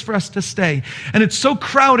a place for us to stay? And it's so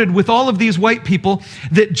crowded with all of these white people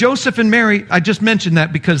that Joseph and Mary, I just mentioned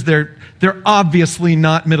that because they're obviously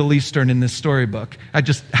not Middle Eastern in this storybook. I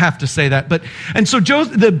just have to say that. And so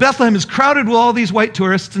the Bethlehem is crowded with all these white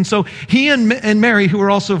tourists. And so he and Mary, who are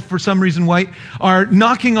also for some reason white, are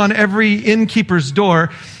knocking on every innkeeper's door.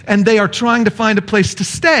 And they are trying to find a place to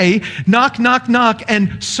stay. Knock, knock, knock.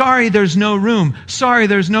 And sorry, there's no room. Sorry,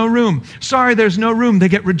 there's no room. Sorry, there's no room. They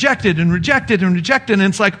get rejected and rejected and rejected. And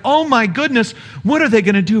it's like, oh my goodness, what are they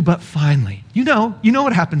going to do? But finally, you know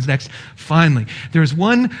what happens next. Finally, there's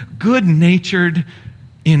one good-natured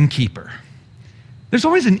innkeeper. There's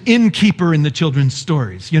always an innkeeper in the children's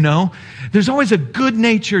stories, you know? There's always a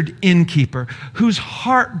good-natured innkeeper whose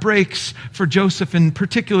heart breaks for Joseph and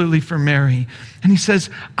particularly for Mary. And he says,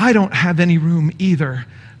 I don't have any room either,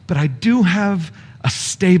 but I do have a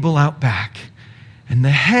stable out back, and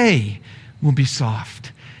the hay will be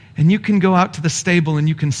soft. And you can go out to the stable and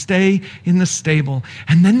you can stay in the stable.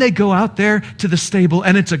 And then they go out there to the stable,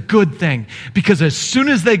 and it's a good thing. Because as soon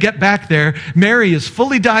as they get back there, Mary is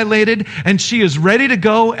fully dilated and she is ready to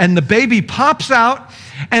go, and the baby pops out.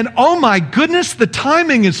 And oh my goodness, the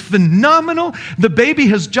timing is phenomenal. The baby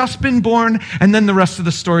has just been born, and then the rest of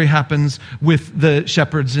the story happens with the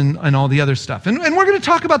shepherds and all the other stuff. And we're going to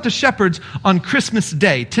talk about the shepherds on Christmas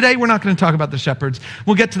Day. Today, we're not going to talk about the shepherds.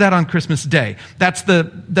 We'll get to that on Christmas Day. That's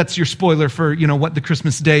your spoiler for, what the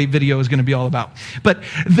Christmas Day video is going to be all about. But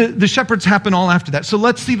the shepherds happen all after that. So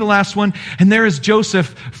let's see the last one. And there is Joseph,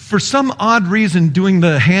 for some odd reason, doing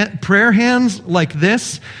the prayer hands like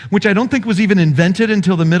this, which I don't think was even invented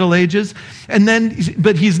until the Middle Ages.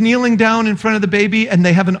 But he's kneeling down in front of the baby, and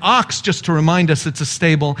they have an ox just to remind us it's a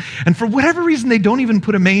stable. And for whatever reason, they don't even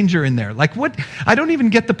put a manger in there. Like what? I don't even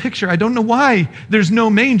get the picture. I don't know why there's no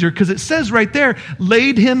manger, because it says right there,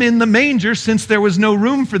 laid him in the manger since there was no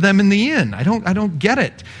room for them in the inn. I don't get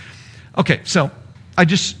it. Okay, so I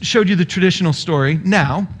just showed you the traditional story.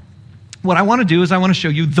 Now, what I want to do is I want to show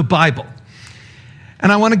you the Bible.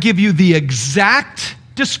 And I want to give you the exact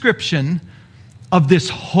description of this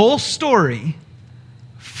whole story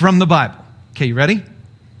from the Bible. Okay, you ready?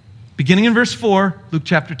 Beginning in verse 4, Luke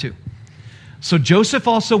chapter 2. So Joseph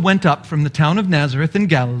also went up from the town of Nazareth in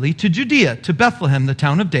Galilee to Judea, to Bethlehem, the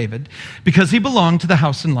town of David, because he belonged to the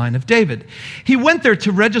house and line of David. He went there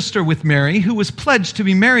to register with Mary, who was pledged to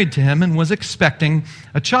be married to him and was expecting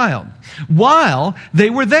a child. While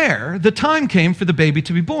they were there, the time came for the baby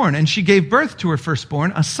to be born, and she gave birth to her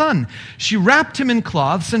firstborn, a son. She wrapped him in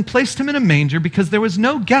cloths and placed him in a manger because there was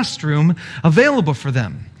no guest room available for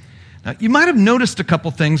them. Now, you might have noticed a couple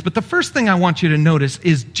things, but the first thing I want you to notice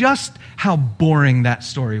is just how boring that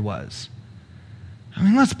story was. I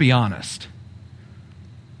mean, let's be honest.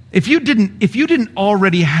 If you didn't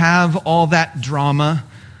already have all that drama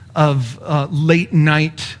of late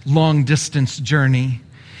night, long distance journey,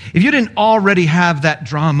 if you didn't already have that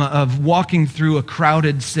drama of walking through a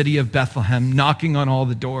crowded city of Bethlehem, knocking on all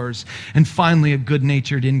the doors, and finally a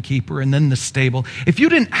good-natured innkeeper, and then the stable, if you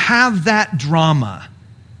didn't have that drama,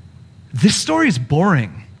 this story is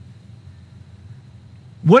boring.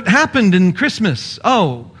 What happened in Christmas?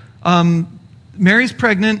 Mary's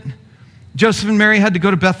pregnant. Joseph and Mary had to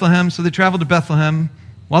go to Bethlehem, so they traveled to Bethlehem.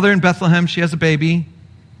 While they're in Bethlehem, she has a baby.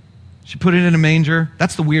 She put it in a manger.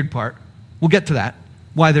 That's the weird part. We'll get to that,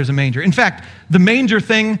 why there's a manger. In fact, the manger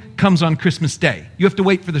thing comes on Christmas Day. You have to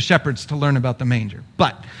wait for the shepherds to learn about the manger.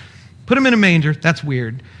 But put them in a manger, that's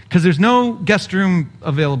weird, because there's no guest room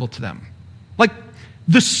available to them.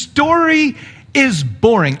 The story is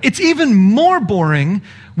boring. It's even more boring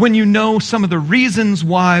when you know some of the reasons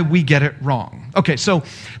why we get it wrong. Okay, so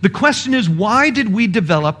the question is, why did we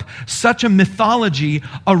develop such a mythology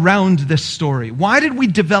around this story? Why did we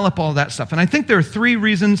develop all that stuff? And I think there are 3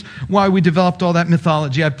 reasons why we developed all that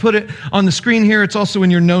mythology. I put it on the screen here. It's also in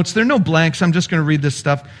your notes. There are no blanks. I'm just going to read this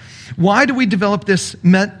stuff. Why do we develop this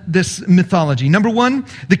mythology? Number 1,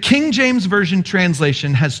 the King James Version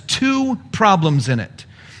translation has 2 problems in it.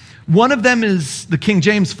 One of them is the King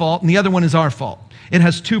James fault, and the other one is our fault. It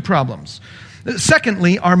has 2 problems.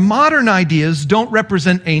 Secondly, our modern ideas don't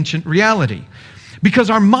represent ancient reality.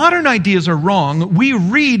 Because our modern ideas are wrong, we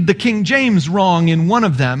read the King James wrong in one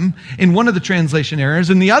of them, in one of the translation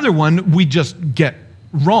errors, and the other one we just get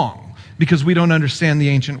wrong because we don't understand the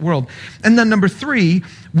ancient world. And then number three,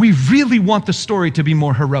 we really want the story to be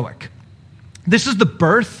more heroic. This is the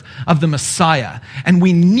birth of the Messiah, and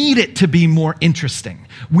we need it to be more interesting.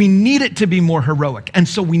 We need it to be more heroic, and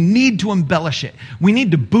so we need to embellish it. We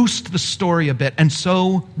need to boost the story a bit, and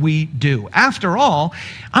so we do. After all,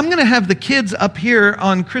 I'm going to have the kids up here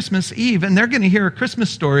on Christmas Eve, and they're going to hear a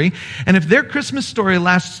Christmas story, and if their Christmas story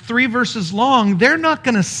lasts 3 verses long, they're not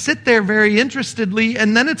going to sit there very interestedly,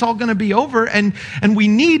 and then it's all going to be over, and we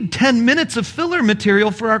need 10 minutes of filler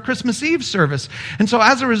material for our Christmas Eve service. And so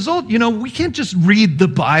as a result, we can't just read the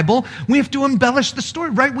Bible. We have to embellish the story,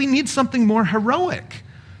 right? We need something more heroic.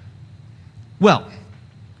 Well,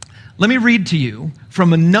 let me read to you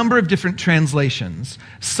from a number of different translations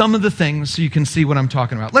some of the things so you can see what I'm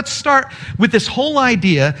talking about. Let's start with this whole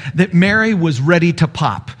idea that Mary was ready to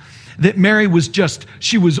pop. That Mary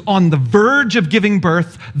she was on the verge of giving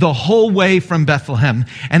birth the whole way from Bethlehem.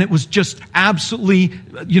 And it was just absolutely,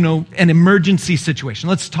 an emergency situation.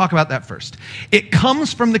 Let's talk about that first. It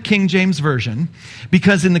comes from the King James Version,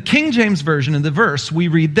 because in the King James Version, in the verse, we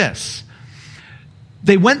read this.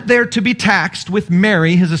 They went there to be taxed with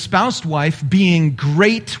Mary, his espoused wife, being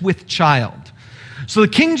great with child. So the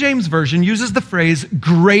King James Version uses the phrase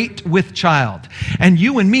great with child. And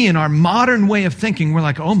you and me, in our modern way of thinking, we're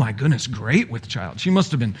like, oh my goodness, great with child. She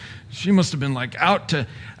must have been like out to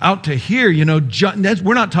here,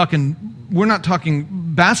 we're not talking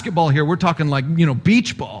basketball here. We're talking like,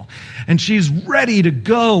 beach ball. And she's ready to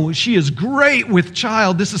go. She is great with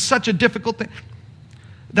child. This is such a difficult thing.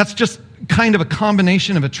 That's just kind of a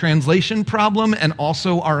combination of a translation problem and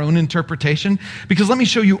also our own interpretation. Because let me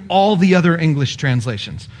show you all the other English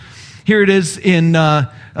translations. Here it is in the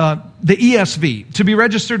ESV. To be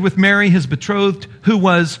registered with Mary, his betrothed, who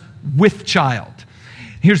was with child.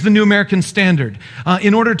 Here's the New American Standard.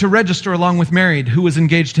 In order to register along with Mary, who was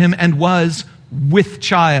engaged to him and was with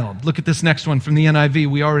child. Look at this next one from the NIV.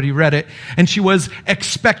 We already read it. And she was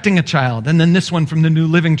expecting a child. And then this one from the New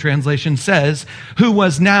Living Translation says, who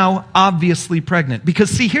was now obviously pregnant. Because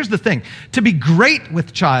see, here's the thing. To be great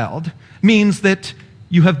with child means that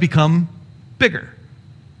you have become bigger.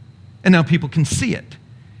 And now people can see it.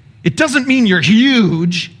 It doesn't mean you're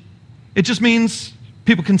huge. It just means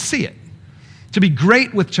people can see it. To be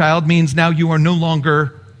great with child means now you are no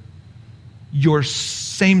longer your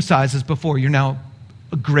same size as before. You're now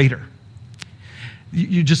greater.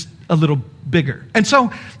 You're just a little bigger. And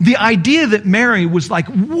so the idea that Mary was like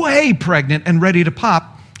way pregnant and ready to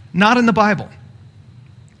pop, not in the Bible.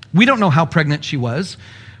 We don't know how pregnant she was.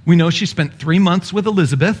 We know she spent 3 months with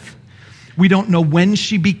Elizabeth. We don't know when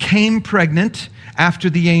she became pregnant after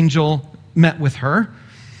the angel met with her.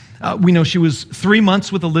 We know she was 3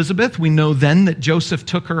 months with Elizabeth. We know then that Joseph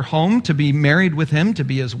took her home to be married with him, to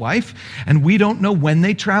be his wife. And we don't know when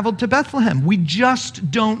they traveled to Bethlehem. We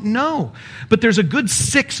just don't know. But there's a good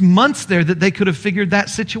 6 months there that they could have figured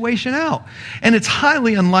that situation out. And it's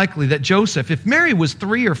highly unlikely that Joseph, if Mary was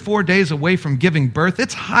 3 or 4 days away from giving birth,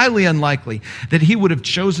 it's highly unlikely that he would have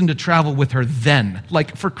chosen to travel with her then.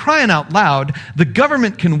 Like, for crying out loud, the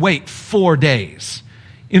government can wait 4 days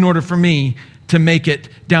in order for me to make it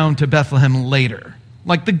down to Bethlehem later.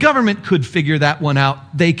 Like, the government could figure that one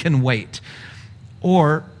out. They can wait.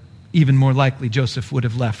 Or, even more likely, Joseph would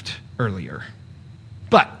have left earlier.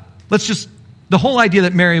 But the whole idea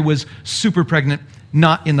that Mary was super pregnant,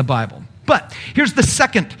 not in the Bible. But here's the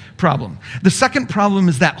second problem. The second problem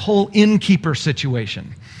is that whole innkeeper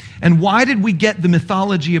situation. And why did we get the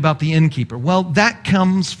mythology about the innkeeper? Well, that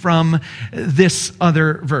comes from this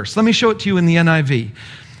other verse. Let me show it to you in the NIV.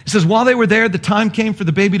 It says, while they were there, the time came for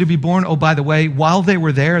the baby to be born. Oh, by the way, while they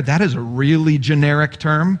were there, that is a really generic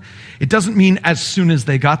term. It doesn't mean as soon as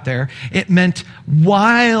they got there. It meant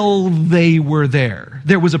while they were there.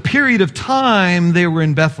 There was a period of time they were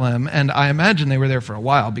in Bethlehem, and I imagine they were there for a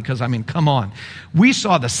while because, come on. We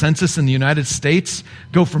saw the census in the United States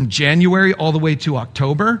go from January all the way to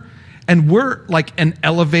October. And we're like an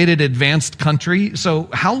elevated, advanced country. So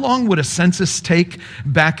how long would a census take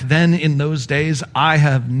back then in those days? I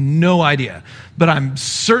have no idea. But I'm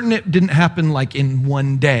certain it didn't happen like in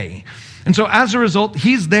one day. And so as a result,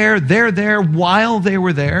 he's there, they're there while they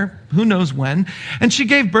were there. Who knows when? And she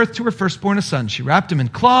gave birth to her firstborn, a son. She wrapped him in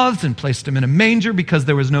cloths and placed him in a manger because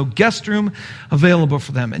there was no guest room available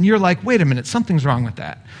for them. And you're like, wait a minute, something's wrong with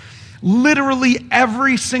that. Literally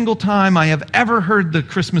every single time I have ever heard the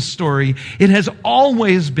Christmas story, it has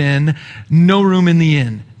always been no room in the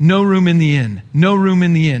inn, no room in the inn, no room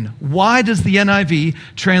in the inn. Why does the NIV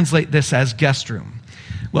translate this as guest room?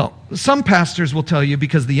 Well, some pastors will tell you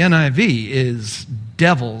because the NIV is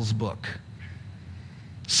devil's book.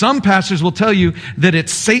 Some pastors will tell you that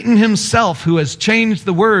it's Satan himself who has changed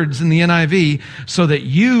the words in the NIV so that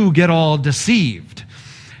you get all deceived.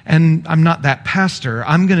 And I'm not that pastor.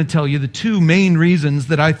 I'm going to tell you the two main reasons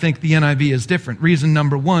that I think the NIV is different. Reason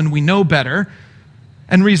number one, we know better.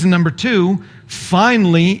 And reason number two,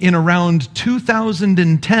 finally, in around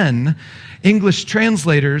 2010, English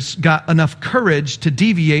translators got enough courage to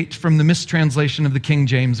deviate from the mistranslation of the King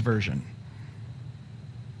James Version.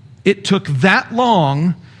 It took that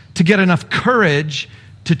long to get enough courage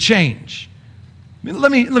to change.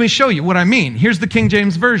 Let me show you what I mean. Here's the King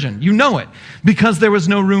James Version. You know it, because there was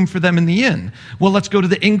no room for them in the inn. Well, let's go to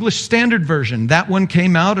the English Standard Version. That one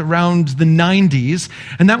came out around the 90s,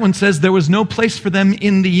 and that one says there was no place for them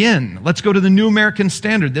in the inn. Let's go to the New American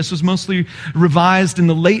Standard. This was mostly revised in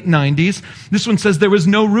the late 90s. This one says there was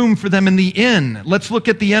no room for them in the inn. Let's look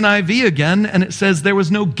at the NIV again, and it says there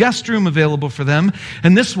was no guest room available for them,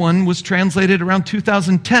 and this one was translated around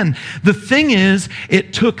 2010. The thing is,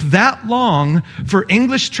 it took that long for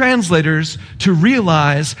English translators to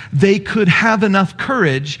realize they could have enough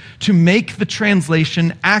courage to make the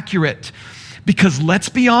translation accurate. Because let's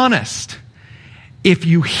be honest, if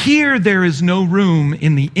you hear there is no room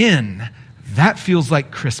in the inn, that feels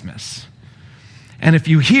like Christmas. And if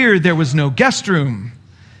you hear there was no guest room,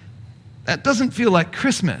 that doesn't feel like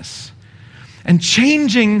Christmas. And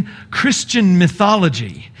changing Christian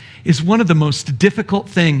mythology is one of the most difficult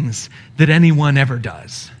things that anyone ever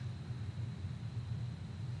does.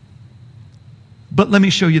 But let me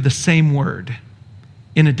show you the same word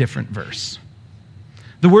in a different verse.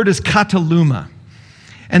 The word is kataluma.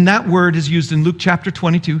 And that word is used in Luke chapter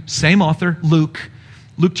 22, same author, Luke.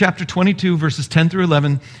 Luke chapter 22, verses 10 through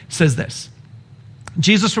 11, says this.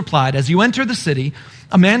 Jesus replied, "As you enter the city,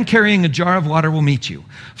 a man carrying a jar of water will meet you.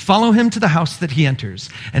 Follow him to the house that he enters,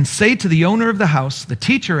 and say to the owner of the house, 'The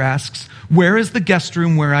teacher asks, where is the guest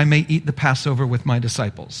room where I may eat the Passover with my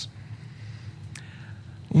disciples?'"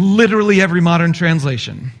 Literally every modern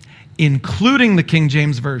translation, including the King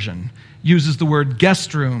James Version, uses the word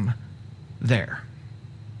guest room there.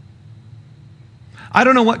 I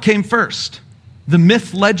don't know what came first, the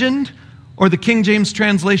myth legend or the King James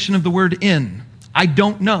translation of the word inn. I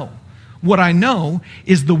don't know. What I know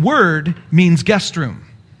is the word means guest room.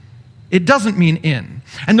 It doesn't mean inn.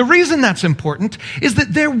 And the reason that's important is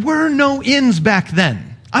that there were no inns back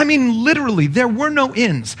then. I mean, literally, there were no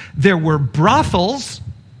inns. There were brothels,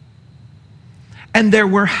 and there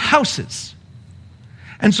were houses.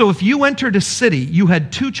 And so if you entered a city, you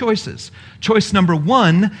had two choices. Choice number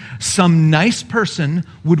one, some nice person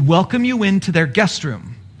would welcome you into their guest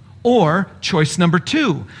room. Or choice number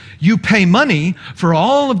two, you pay money for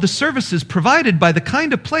all of the services provided by the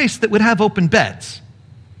kind of place that would have open beds.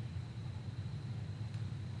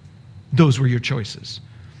 Those were your choices.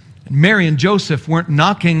 And Mary and Joseph weren't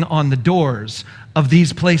knocking on the doors of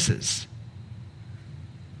these places.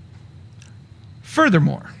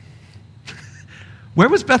 Furthermore, where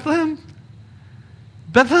was Bethlehem?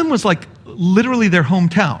 Bethlehem was like literally their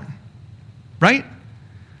hometown, right?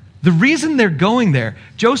 The reason they're going there,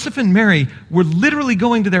 Joseph and Mary were literally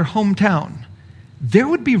going to their hometown. There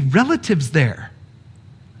would be relatives there.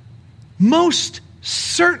 Most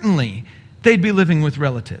certainly, they'd be living with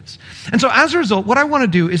relatives. And so as a result, what I want to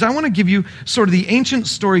do is I want to give you sort of the ancient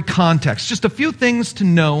story context, just a few things to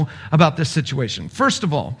know about this situation. First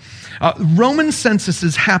of all, Roman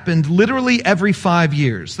censuses happened literally every 5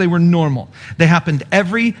 years. They were normal. They happened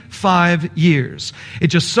every 5 years. It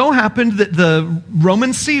just so happened that the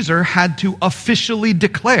Roman Caesar had to officially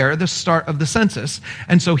declare the start of the census.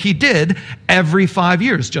 And so he did every 5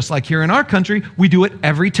 years. Just like here in our country, we do it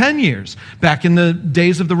every 10 years. Back in the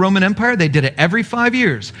days of the Roman Empire, they did it every 5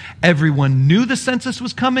 years. Everyone knew the census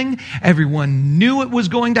was coming. Everyone knew it was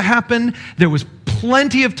going to happen. There was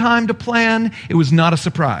plenty of time to plan. It was not a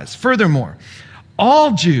surprise. Furthermore,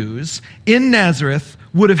 all Jews in Nazareth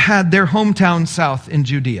would have had their hometown south in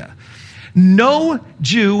Judea. No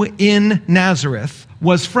Jew in Nazareth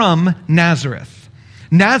was from Nazareth.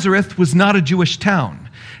 Nazareth was not a Jewish town.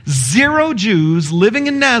 0 Jews living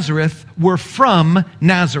in Nazareth were from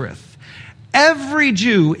Nazareth. Every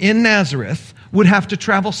Jew in Nazareth would have to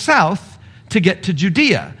travel south to get to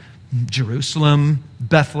Judea, Jerusalem,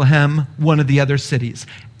 Bethlehem, one of the other cities.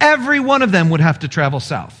 Every one of them would have to travel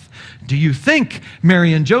south. Do you think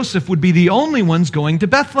Mary and Joseph would be the only ones going to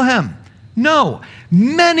Bethlehem? No,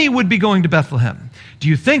 many would be going to Bethlehem. Do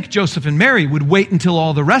you think Joseph and Mary would wait until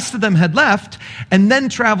all the rest of them had left and then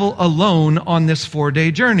travel alone on this 4-day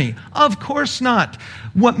journey? Of course not.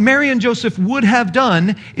 What Mary and Joseph would have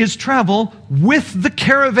done is travel with the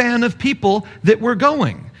caravan of people that were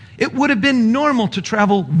going. It would have been normal to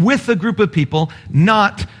travel with a group of people,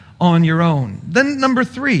 not on your own. Then number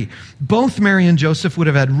 3, both Mary and Joseph would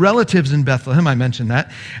have had relatives in Bethlehem. I mentioned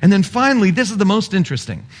that. And then finally, this is the most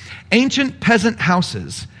interesting. Ancient peasant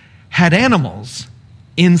houses had animals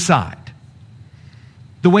inside.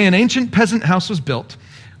 The way an ancient peasant house was built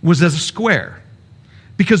was as a square,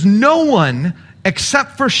 because no one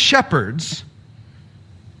except for shepherds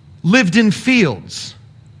lived in fields,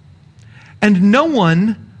 and no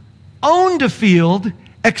one owned a field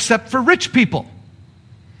except for rich people.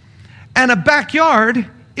 And a backyard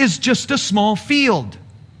is just a small field.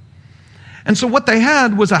 And so what they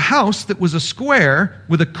had was a house that was a square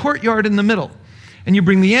with a courtyard in the middle. And you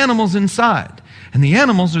bring the animals inside. And the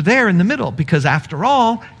animals are there in the middle because, after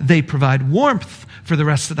all, they provide warmth for the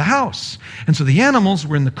rest of the house. And so the animals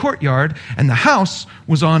were in the courtyard, and the house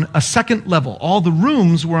was on a second level. All the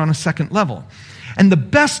rooms were on a second level. And the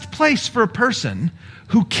best place for a person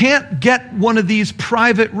who can't get one of these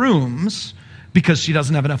private rooms because she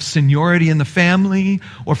doesn't have enough seniority in the family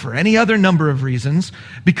or for any other number of reasons,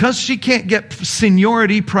 because she can't get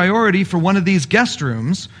seniority priority for one of these guest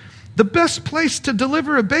rooms, the best place to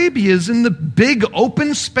deliver a baby is in the big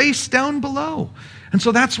open space down below. And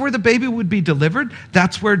so that's where the baby would be delivered.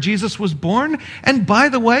 That's where Jesus was born. And by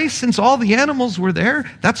the way, since all the animals were there,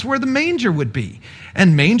 that's where the manger would be.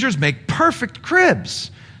 And mangers make perfect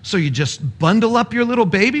cribs. So you just bundle up your little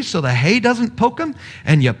baby so the hay doesn't poke him,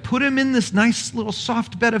 and you put him in this nice little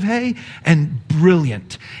soft bed of hay, and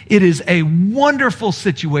brilliant. It is a wonderful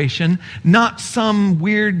situation, not some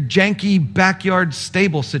weird, janky backyard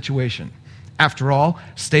stable situation. After all,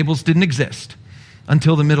 stables didn't exist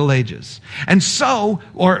until the Middle Ages. And so,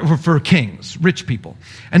 or for kings, rich people.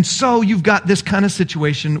 And so you've got this kind of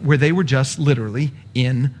situation where they were just literally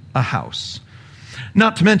in a house.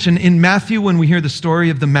 Not to mention, in Matthew, when we hear the story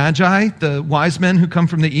of the Magi, the wise men who come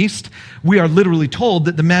from the east, we are literally told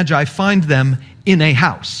that the Magi find them in a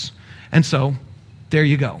house. And so, there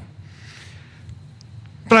you go.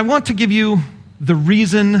 But I want to give you the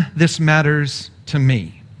reason this matters to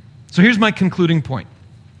me. So here's my concluding point.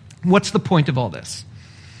 What's the point of all this?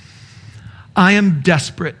 I am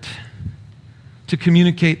desperate to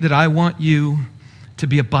communicate that I want you to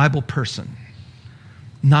be a Bible person,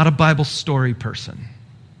 not a Bible story person.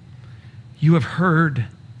 You have heard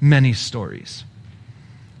many stories.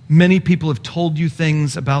 Many people have told you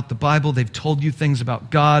things about the Bible. They've told you things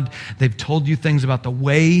about God. They've told you things about the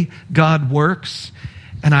way God works.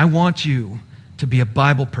 And I want you to be a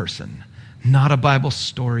Bible person, not a Bible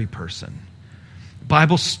story person.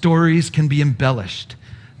 Bible stories can be embellished.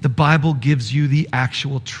 The Bible gives you the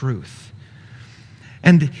actual truth.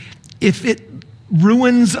 And if it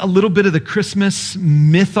ruins a little bit of the Christmas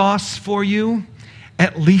mythos for you,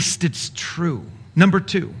 at least it's true. Number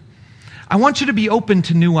 2, I want you to be open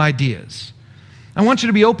to new ideas. I want you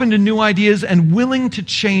to be open to new ideas and willing to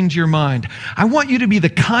change your mind. I want you to be the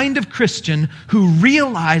kind of Christian who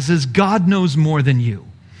realizes God knows more than you.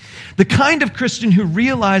 The kind of Christian who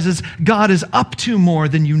realizes God is up to more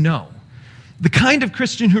than you know. The kind of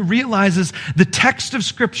Christian who realizes the text of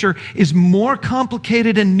Scripture is more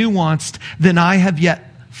complicated and nuanced than I have yet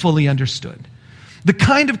fully understood. The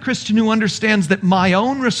kind of Christian who understands that my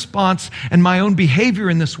own response and my own behavior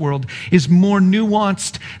in this world is more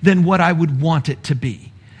nuanced than what I would want it to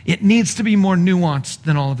be. It needs to be more nuanced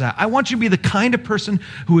than all of that. I want you to be the kind of person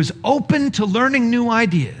who is open to learning new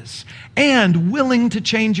ideas and willing to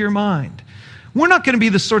change your mind. We're not going to be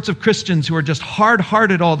the sorts of Christians who are just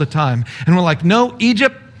hard-hearted all the time. And we're like, no,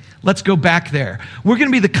 Egypt, let's go back there. We're going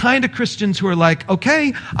to be the kind of Christians who are like,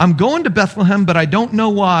 okay, I'm going to Bethlehem, but I don't know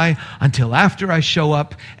why until after I show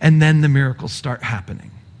up, and then the miracles start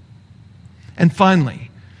happening. And finally,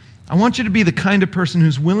 I want you to be the kind of person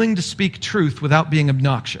who's willing to speak truth without being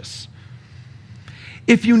obnoxious.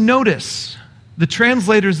 If you notice, the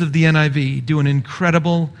translators of the NIV do an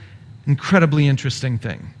incredibly interesting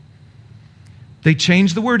thing. They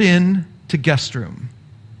change the word "in" to "guest room,"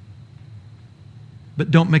 but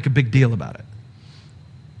don't make a big deal about it.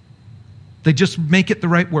 They just make it the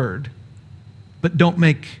right word, but don't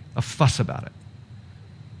make a fuss about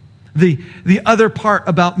it. The other part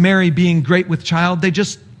about Mary being great with child, they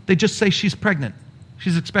just say she's pregnant.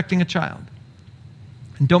 She's expecting a child.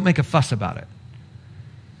 And don't make a fuss about it.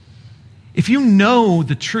 If you know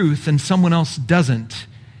the truth and someone else doesn't,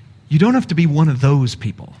 you don't have to be one of those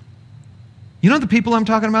people. You know the people I'm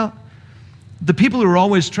talking about? The people who are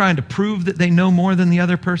always trying to prove that they know more than the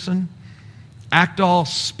other person, act all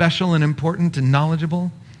special and important and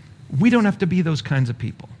knowledgeable, we don't have to be those kinds of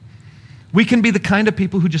people. We can be the kind of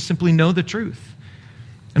people who just simply know the truth.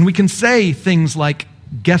 And we can say things like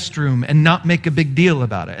guest room and not make a big deal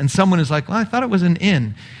about it. And someone is like, well, I thought it was an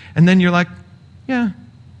inn. And then you're like, yeah,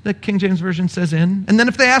 the King James Version says inn. And then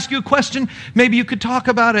if they ask you a question, maybe you could talk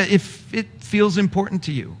about it if it feels important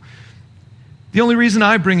to you. The only reason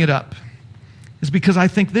I bring it up is because I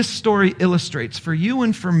think this story illustrates for you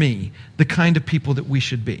and for me the kind of people that we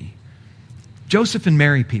should be. Joseph and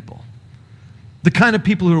Mary people. The kind of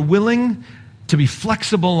people who are willing to be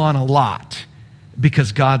flexible on a lot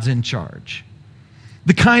because God's in charge.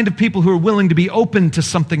 The kind of people who are willing to be open to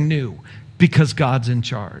something new because God's in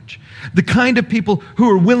charge. The kind of people who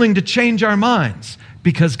are willing to change our minds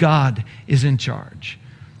because God is in charge.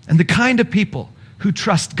 And the kind of people who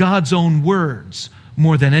trust God's own words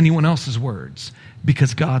more than anyone else's words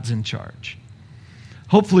because God's in charge.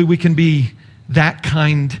 Hopefully we can be that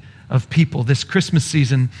kind of people this Christmas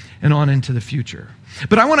season and on into the future.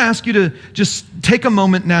 But I want to ask you to just take a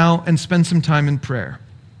moment now and spend some time in prayer.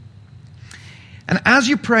 And as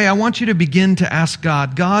you pray, I want you to begin to ask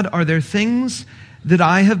God, God, are there things that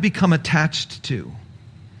I have become attached to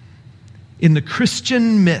in the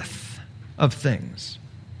Christian myth of things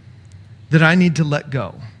that I need to let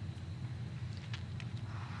go?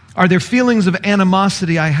 Are there feelings of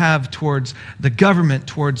animosity I have towards the government,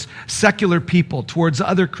 towards secular people, towards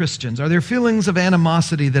other Christians? Are there feelings of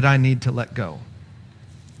animosity that I need to let go?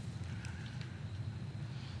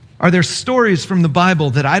 Are there stories from the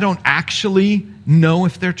Bible that I don't actually know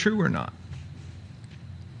if they're true or not?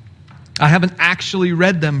 I haven't actually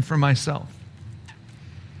read them for myself.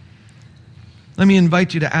 Let me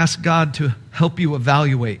invite you to ask God to help you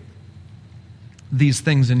evaluate these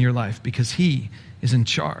things in your life because He is in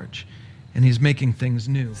charge and He's making things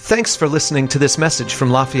new. Thanks for listening to this message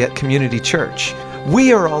from Lafayette Community Church.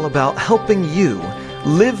 We are all about helping you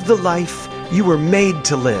live the life you were made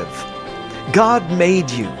to live. God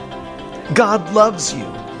made you. God loves you.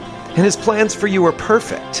 And His plans for you are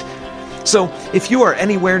perfect. So if you are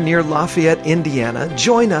anywhere near Lafayette, Indiana,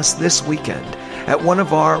 join us this weekend at one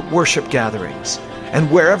of our worship gatherings. And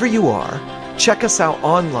wherever you are, check us out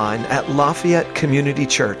online at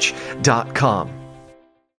LafayetteCommunityChurch.com.